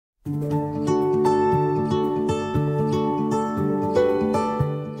Hi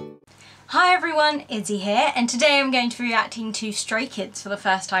everyone, Issie here, and today I'm going to be reacting to Stray Kids for the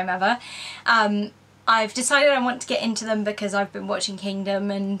first time ever. I've decided I want to get into them because I've been watching Kingdom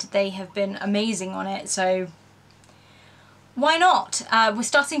and they have been amazing on it, so why not? We're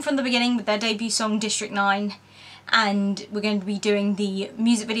starting from the beginning with their debut song District 9, and we're going to be doing the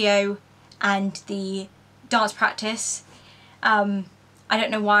music video and the dance practice. I don't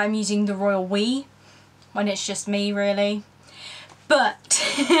know why I'm using the royal we when it's just me, really, but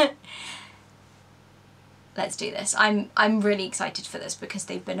let's do this. I'm really excited for this because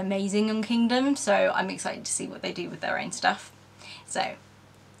they've been amazing on Kingdom, so I'm excited to see what they do with their own stuff. So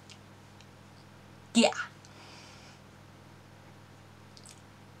yeah,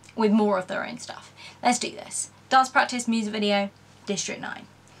 with more of their own stuff. Let's do this. Dance practice, music video, District 9.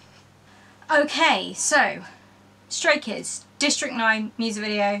 Okay, so Stray Kids, District 9 music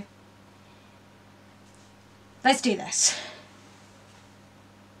video. Let's do this.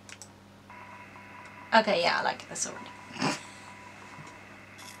 Okay, yeah, I like this already.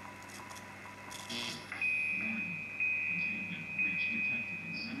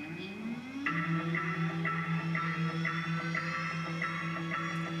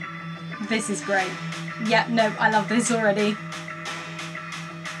 This is great. Yeah, no, I love this already.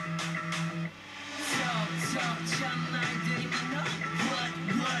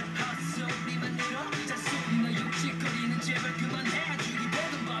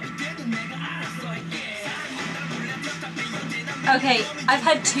 Okay, I've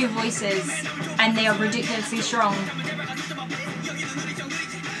had two voices and they are ridiculously strong.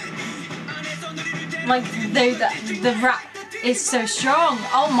 Like, the rap is so strong.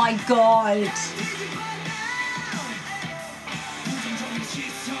 Oh my god.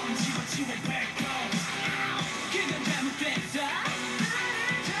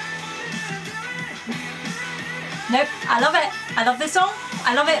 Nope, I love it. I love this song.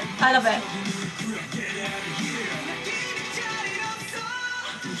 I love it. I love it.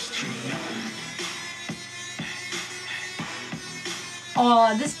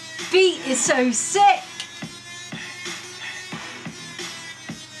 Oh, this beat is so sick!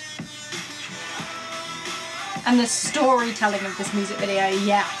 And the storytelling of this music video,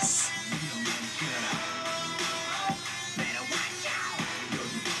 yes.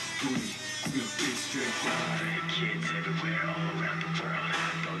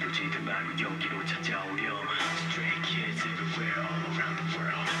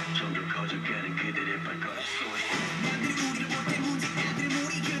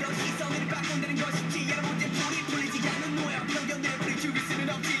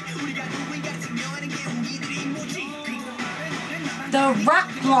 The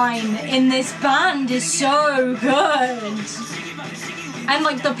rap line in this band is so good. And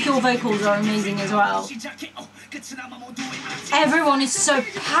like the pure vocals are amazing as well. Everyone is so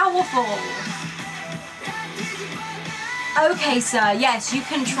powerful. Okay, sir, yes, you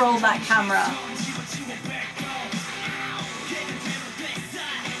control that camera.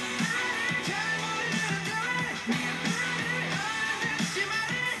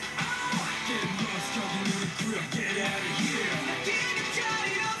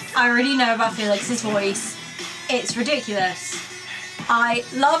 I already know about Felix's voice. It's ridiculous. I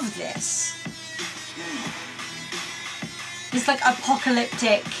love this. This like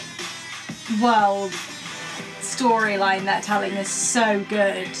apocalyptic world storyline they're telling is so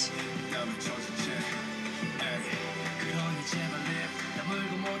good.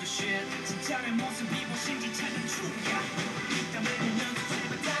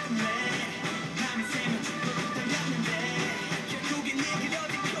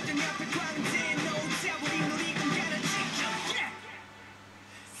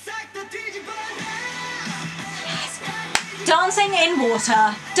 Dancing in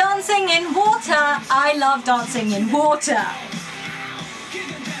water. Dancing in water. I love dancing in water.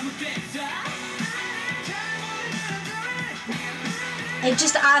 It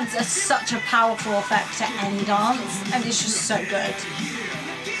just adds such a powerful effect to any dance, and it's just so good.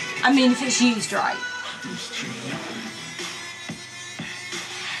 I mean, if it's used right.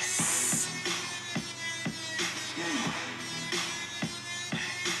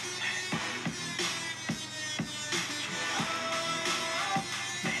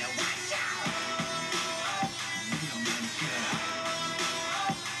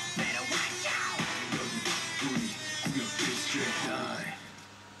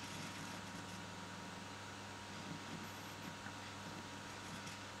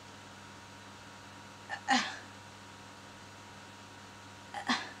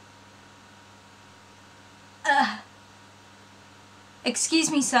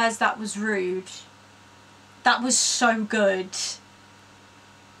 Excuse me, sirs, that was rude. That was so good.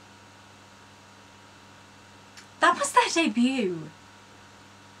 That was their debut.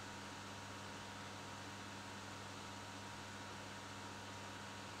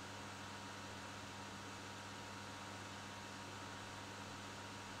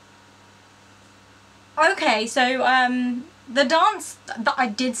 Okay, so the dance that I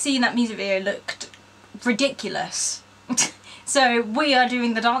did see in that music video looked ridiculous. So we are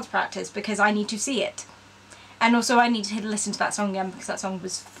doing the dance practice because I need to see it. And also I need to listen to that song again because that song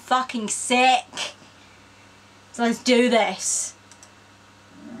was fucking sick. So let's do this.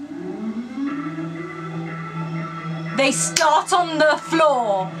 They start on the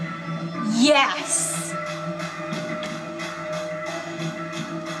floor. Yes.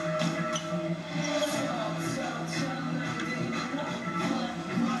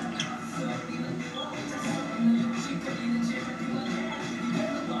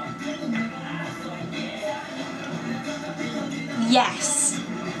 Yes.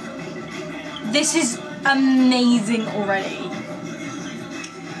 This is amazing already.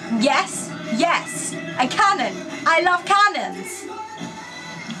 Yes, yes. A cannon. I love cannons.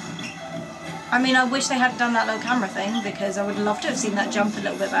 I mean, I wish they hadn't done that little camera thing because I would love to have seen that jump a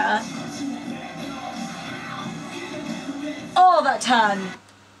little bit better. Oh, that turn.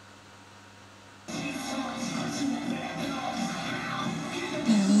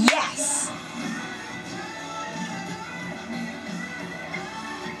 Yes.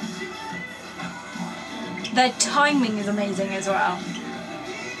 Their timing is amazing as well.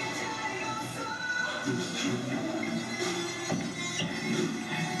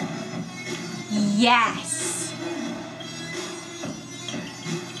 Yes.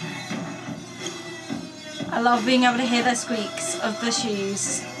 I love being able to hear the squeaks of the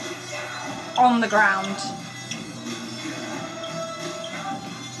shoes on the ground.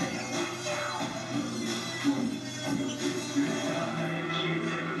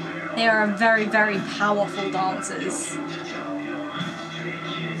 They are very, very powerful dancers.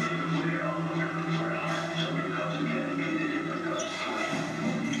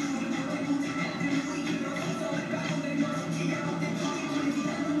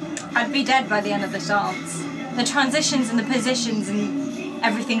 I'd be dead by the end of this dance. The transitions and the positions and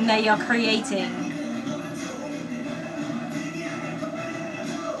everything they are creating.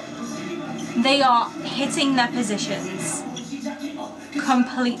 They are hitting their positions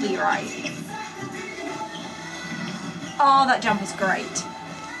completely right. Oh, that jump is great.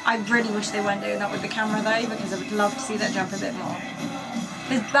 I really wish they weren't doing that with the camera though, because I would love to see that jump a bit more.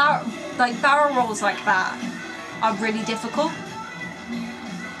 Because barrel rolls like that are really difficult,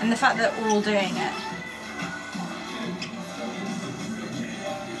 and the fact that they're all doing it.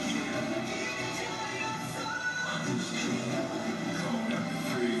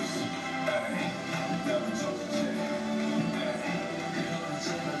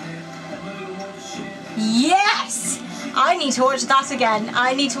 Yes! I need to watch that again.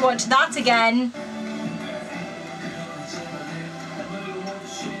 I need to watch that again.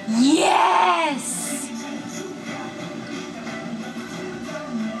 Yes!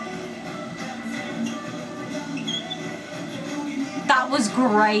 That was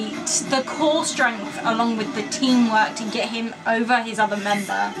great. The core strength along with the teamwork to get him over his other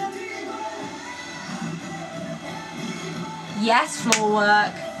member. Yes, floor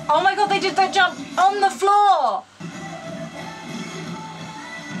work. Oh my god, they did that jump on the floor!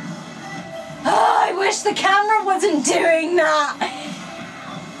 Oh, I wish the camera wasn't doing that!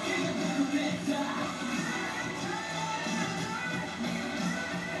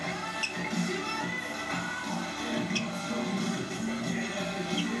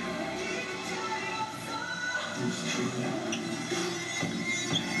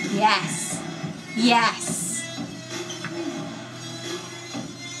 Yes. Yes.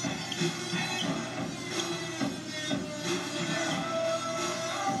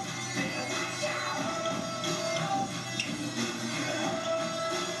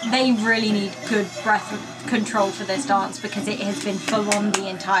 They really need good breath control for this dance because it has been full on the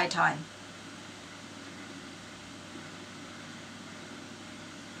entire time.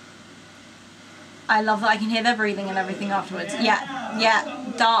 I love that I can hear their breathing and everything afterwards. Yeah,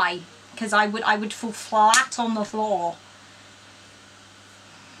 yeah, die. Because I would fall flat on the floor.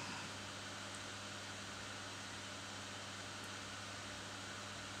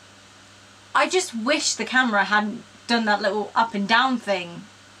 I just wish the camera hadn't done that little up and down thing.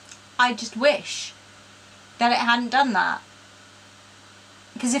 I just wish that it hadn't done that.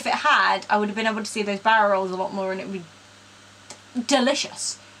 Because if it had, I would have been able to see those barrel rolls a lot more and it would be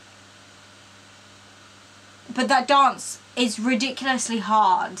delicious. But that dance is ridiculously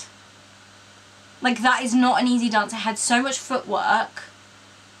hard. Like, that is not an easy dance. It had so much footwork.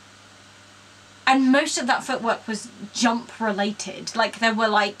 And most of that footwork was jump related. Like, there were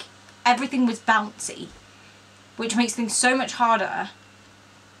like, everything was bouncy, which makes things so much harder.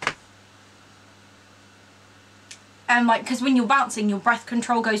 And like, because when you're bouncing, your breath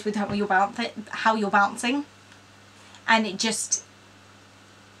control goes with how you're bouncing. And it just,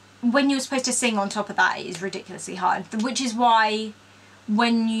 when you're supposed to sing on top of that, it is ridiculously hard. Which is why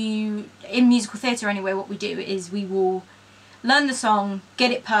when you, in musical theatre anyway, what we do is we will learn the song,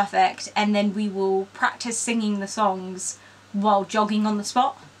 get it perfect, and then we will practice singing the songs while jogging on the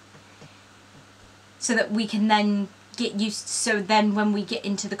spot. So that we can then get used, so then when we get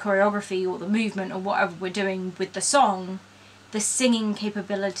into the choreography or the movement or whatever we're doing with the song, the singing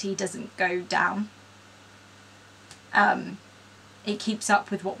capability doesn't go down. It keeps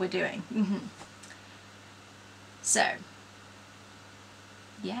up with what we're doing. So,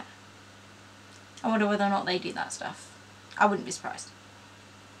 yeah. I wonder whether or not they do that stuff. I wouldn't be surprised.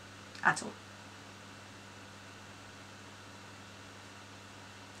 At all.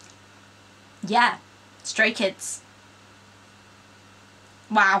 Yeah. Stray Kids.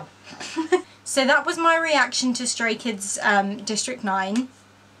 Wow. So that was my reaction to Stray Kids District 9.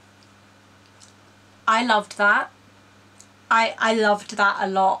 I loved that. I loved that a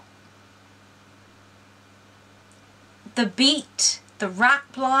lot. The beat, the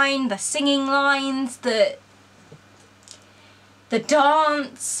rap line, the singing lines, the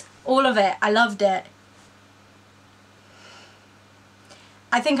dance, all of it. I loved it.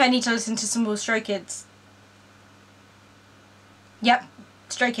 I think I need to listen to some more Stray Kids. Yep,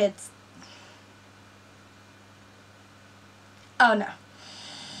 Stray Kids. Oh no.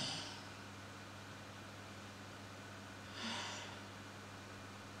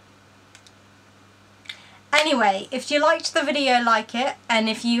 Anyway, if you liked the video, like it, and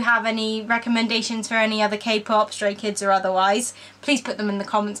if you have any recommendations for any other K-pop, Stray Kids or otherwise, please put them in the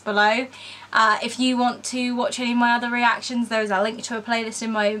comments below. If you want to watch any of my other reactions, there is a link to a playlist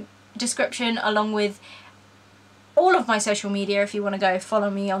in my description, along with all of my social media if you want to go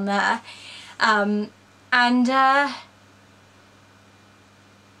follow me on there.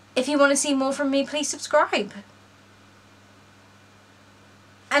 If you want to see more from me, please subscribe.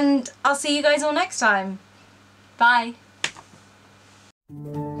 And I'll see you guys all next time. Bye.